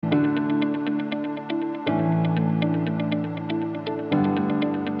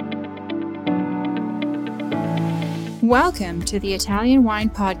Welcome to the Italian Wine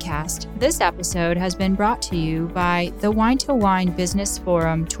Podcast. This episode has been brought to you by the Wine to Wine Business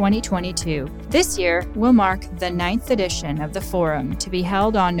Forum 2022. This year will mark the 9th edition of the forum to be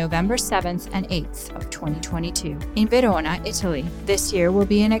held on November 7th and 8th of 2022 in Verona, Italy. This year will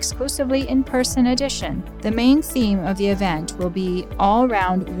be an exclusively in-person edition. The main theme of the event will be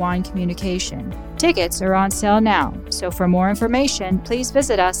all-round wine communication. Tickets are on sale now, so for more information, please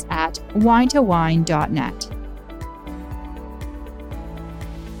visit us at winetowine.net.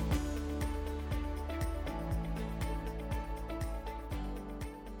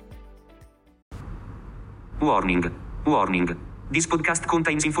 Warning. This podcast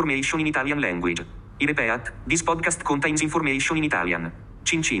contains information in Italian language. I repeat, this podcast contains information in Italian.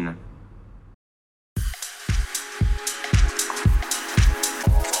 Cin cin.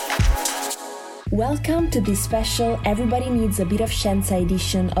 Welcome to this special Everybody Needs a Bit of Scienza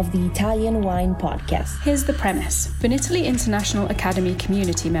edition of the Italian Wine Podcast. Here's the premise. Vinitaly International Academy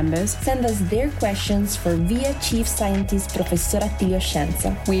community members send us their questions for VIA Chief Scientist Professor Attilio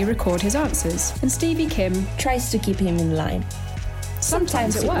Scienza. We record his answers, and Stevie Kim tries to keep him in line.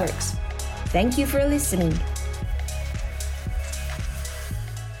 Sometimes it works. Thank you for listening.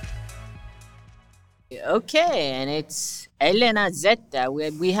 Okay, and it's Elena Zetta.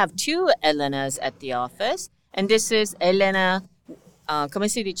 We have two Elenas at the office, and this is Elena, come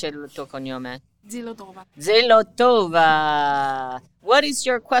si dice il tuo cognome? Zilotova. What is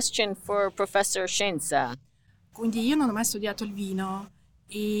your question for Professor Scienza? Quindi io non ho mai studiato il vino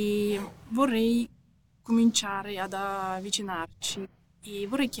e vorrei cominciare ad avvicinarci e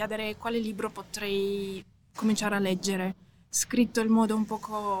vorrei chiedere quale libro potrei cominciare a leggere, scritto in modo un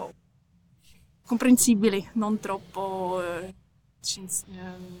poco comprensibile, non troppo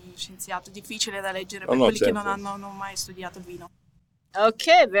scienziato, difficile da leggere per quelli che non hanno mai studiato il vino.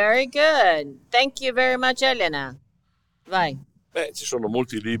 Ok, very good. Thank you very much, Elena. Vai. Ci sono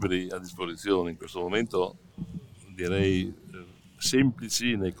molti libri a disposizione in questo momento, direi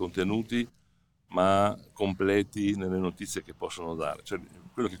semplici nei contenuti, ma completi nelle notizie che possono dare. Cioè,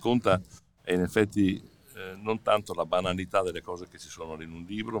 quello che conta è in effetti non tanto la banalità delle cose che ci sono in un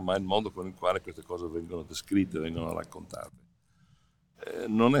libro, ma il modo con il quale queste cose vengono descritte, vengono raccontate.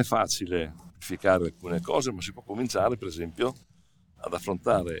 Non è facile semplificare alcune cose, ma si può cominciare, per esempio, ad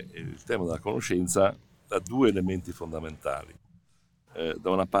affrontare il tema della conoscenza da due elementi fondamentali. Da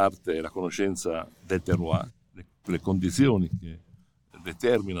una parte la conoscenza del terroir, le condizioni che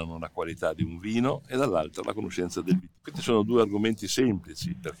determinano la qualità di un vino, e dall'altra la conoscenza del vino. Questi sono due argomenti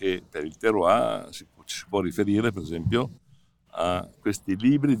semplici, perché per il terroir ci si può riferire per esempio a questi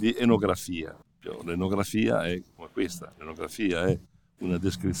libri di enografia. L'enografia è come questa: l'enografia è una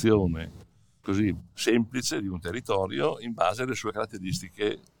descrizione così semplice di un territorio in base alle sue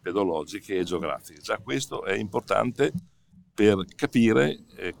caratteristiche pedologiche e geografiche. Già questo è importante per capire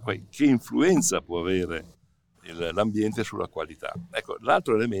che influenza può avere l'ambiente sulla qualità. Ecco,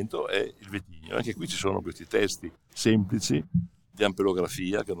 l'altro elemento è il vitigno. Anche qui ci sono questi testi semplici di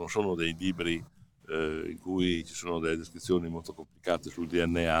ampelografia, che non sono dei libri in cui ci sono delle descrizioni molto complicate sul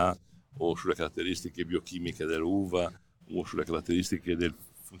DNA o sulle caratteristiche biochimiche dell'uva o sulle caratteristiche del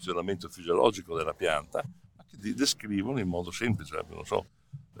funzionamento fisiologico della pianta, ma che descrivono in modo semplice. Non so,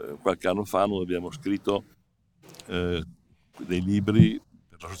 qualche anno fa noi abbiamo scritto dei libri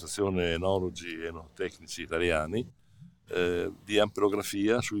per l'Associazione Enologi e Enotecnici Italiani di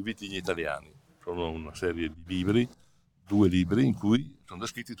ampelografia sui vitigni italiani. Sono una serie di libri, 2 libri in cui sono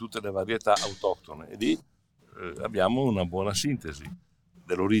descritti tutte le varietà autoctone, e lì abbiamo una buona sintesi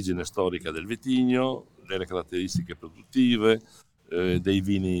dell'origine storica del vitigno, delle caratteristiche produttive, dei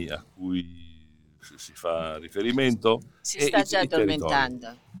vini a cui si fa riferimento. Si sta già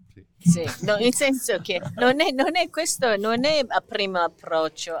addormentando. Sì, no, nel senso che non è questo, non è a primo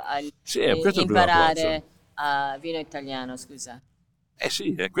approccio al imparare a vino italiano, scusa.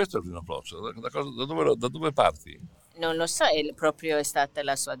 Sì, questo è il primo approccio. Da dove parti? Non lo so, è stata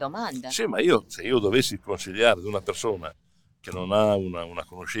la sua domanda. Sì, ma se io dovessi consigliare ad una persona che non ha una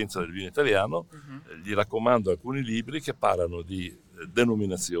conoscenza del vino italiano, gli raccomando alcuni libri che parlano di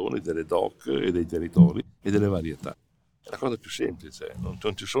denominazioni, delle DOC e dei territori e delle varietà. È la cosa più semplice,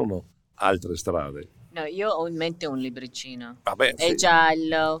 non ci sono altre strade. No, io ho in mente un libricino. È sì.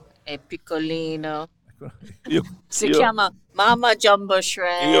 Giallo, è piccolino. Si chiama Mama Jumbo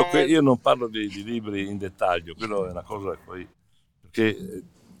Shrimp. Io non parlo di libri in dettaglio, quello è una cosa poi, perché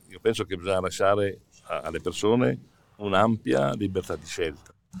io penso che bisogna lasciare alle persone un'ampia libertà di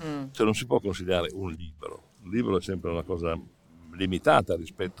scelta. Cioè non si può consigliare un libro. Un libro è sempre una cosa limitata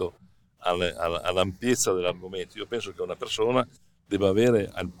rispetto all'ampiezza dell'argomento. Io penso che una persona debba avere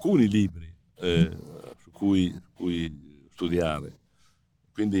alcuni libri su cui studiare.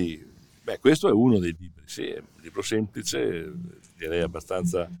 Quindi, questo è uno dei libri, sì, è un libro semplice, direi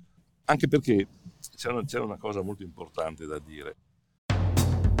abbastanza, anche perché c'è una cosa molto importante da dire.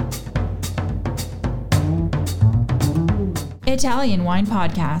 Italian Wine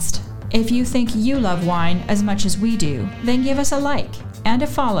Podcast. If you think you love wine as much as we do, then give us a like and a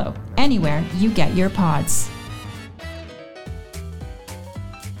follow anywhere you get your pods.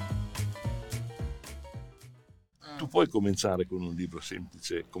 Tu puoi cominciare con un libro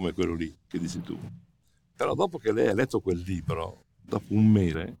semplice come quello lì che dici tu, però dopo che lei ha letto quel libro, dopo un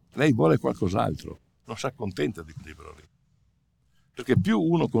mese, lei vuole qualcos'altro, non si accontenta di quel libro lì, perché più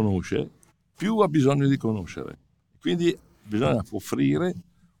uno conosce, più ha bisogno di conoscere, quindi bisogna offrire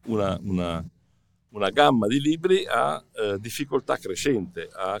una gamma di libri a difficoltà crescente,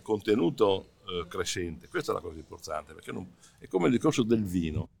 a contenuto crescente. Questa è la cosa importante, perché è come il discorso del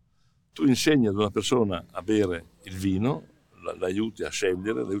vino. Tu insegni ad una persona a bere il vino, l'aiuti a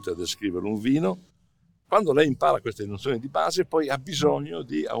scegliere, l'aiuti a descrivere un vino. Quando lei impara queste nozioni di base, poi ha bisogno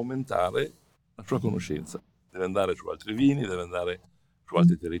di aumentare la sua conoscenza. Deve andare su altri vini, deve andare su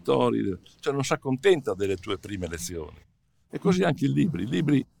altri territori, cioè non si accontenta delle tue prime lezioni. E così anche i libri. I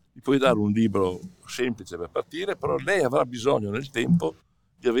libri, gli puoi dare un libro semplice per partire, però lei avrà bisogno nel tempo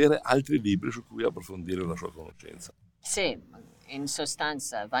di avere altri libri su cui approfondire la sua conoscenza. Sì, in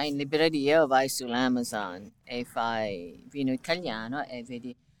sostanza vai in libreria o vai sull'Amazon e fai vino italiano e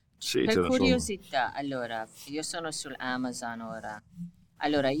vedi. Sì, per curiosità, allora, io sono sull'Amazon ora.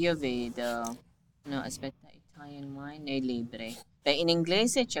 Allora, io vedo. No, aspetta, Italian Wine nei libri. Beh, in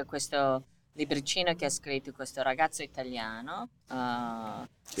inglese c'è questo libricino che ha scritto questo ragazzo italiano,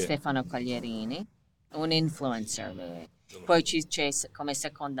 Stefano Quaglierini, un influencer lui. Poi c'è come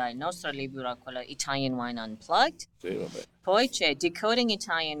seconda il nostro libro, quello Italian Wine Unplugged. Sì, vabbè. Poi c'è Decoding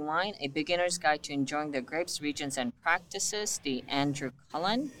Italian Wine, A Beginner's Guide to Enjoying the Grapes, Regions and Practices di Andrew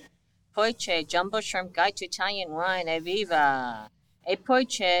Cullen. Poi c'è Jumbo Shrimp Guide to Italian Wine, evviva! E poi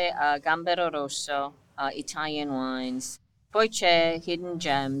c'è Gambero Rosso, Italian Wines. Poi c'è Hidden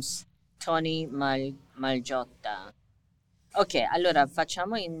Gems, Tony Malgiotta. Ok, allora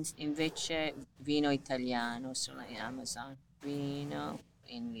facciamo invece vino italiano su Amazon. Vino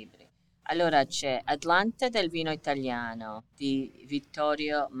in libri. Allora c'è Atlante del vino italiano di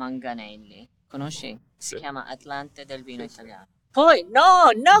Vittorio Manganelli. Conosci? Si chiama Atlante del vino italiano. Poi, no,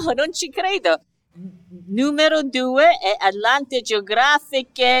 non ci credo. Numero 2 è Atlante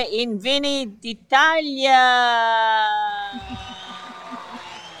geografiche in vini d'Italia.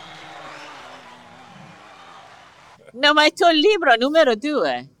 No, ma è il tuo libro numero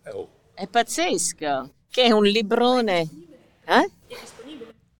 2. È pazzesco. Che è un librone. È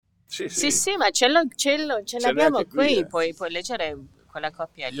disponibile? Sì, ma ce l'abbiamo qui. Puoi leggere quella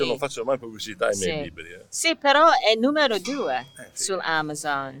copia lì. Io non faccio mai pubblicità ai miei libri. Sì, però è numero 2 su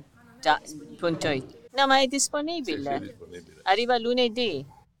Amazon.it. No, ma è disponibile. Sì, è disponibile. Arriva lunedì.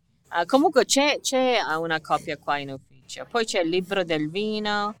 Comunque c'è una copia qua in ufficio. Poi c'è il libro del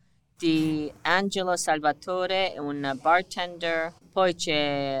vino di Angelo Salvatore, un bartender. Poi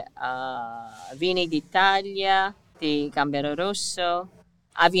c'è Vini d'Italia di Gambero Rosso,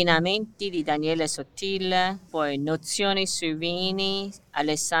 Avinamenti di Daniele Sottile, poi Nozioni sui vini,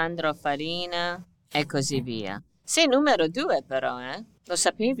 Alessandro Farina e così via. Sei numero 2 però, eh? Lo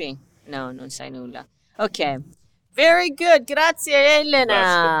sapevi? No, non sai nulla. Ok. Very good. Grazie,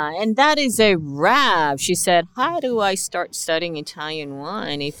 Elena. Grazie. And that is a wrap. She said, how do I start studying Italian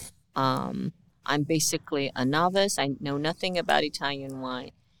wine if I'm basically a novice? I know nothing about Italian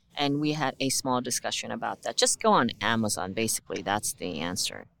wine. And we had a small discussion about that. Just go on Amazon. Basically, that's the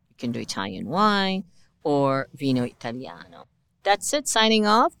answer. You can do Italian wine or Vino Italiano. That's it. Signing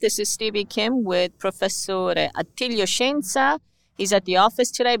off. This is Stevie Kim with Professore Attilio Scienza. He's at the office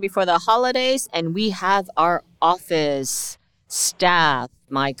today before the holidays, and we have our office staff,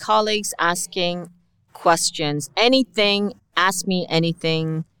 my colleagues asking questions. Anything, ask me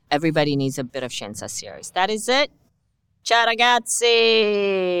anything. Everybody needs a bit of Scienza series. That is it. Ciao ragazzi!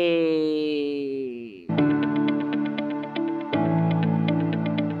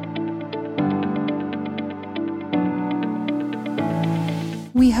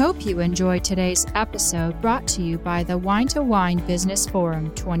 We hope you enjoyed today's episode brought to you by the Wine to Wine Business Forum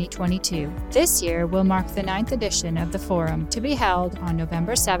 2022. This year will mark the 9th edition of the forum to be held on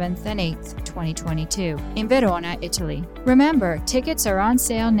November 7th and 8th, 2022 in Verona, Italy. Remember, tickets are on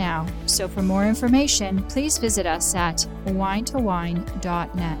sale now, so for more information, please visit us at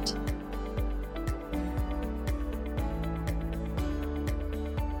winetowine.net.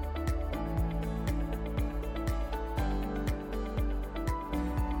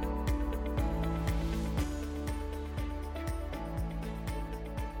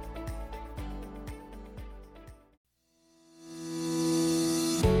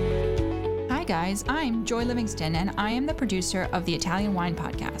 guys, I'm Joy Livingston, and I am the producer of the Italian Wine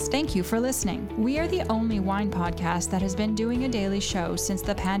Podcast. Thank you for listening. We are the only wine podcast that has been doing a daily show since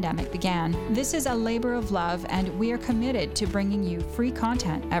the pandemic began. This is a labor of love, and we are committed to bringing you free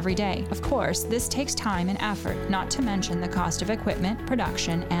content every day. Of course, this takes time and effort, not to mention the cost of equipment,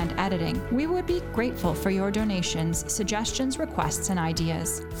 production, and editing. We would be grateful for your donations, suggestions, requests, and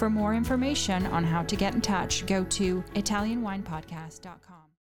ideas. For more information on how to get in touch, go to ItalianWinePodcast.com.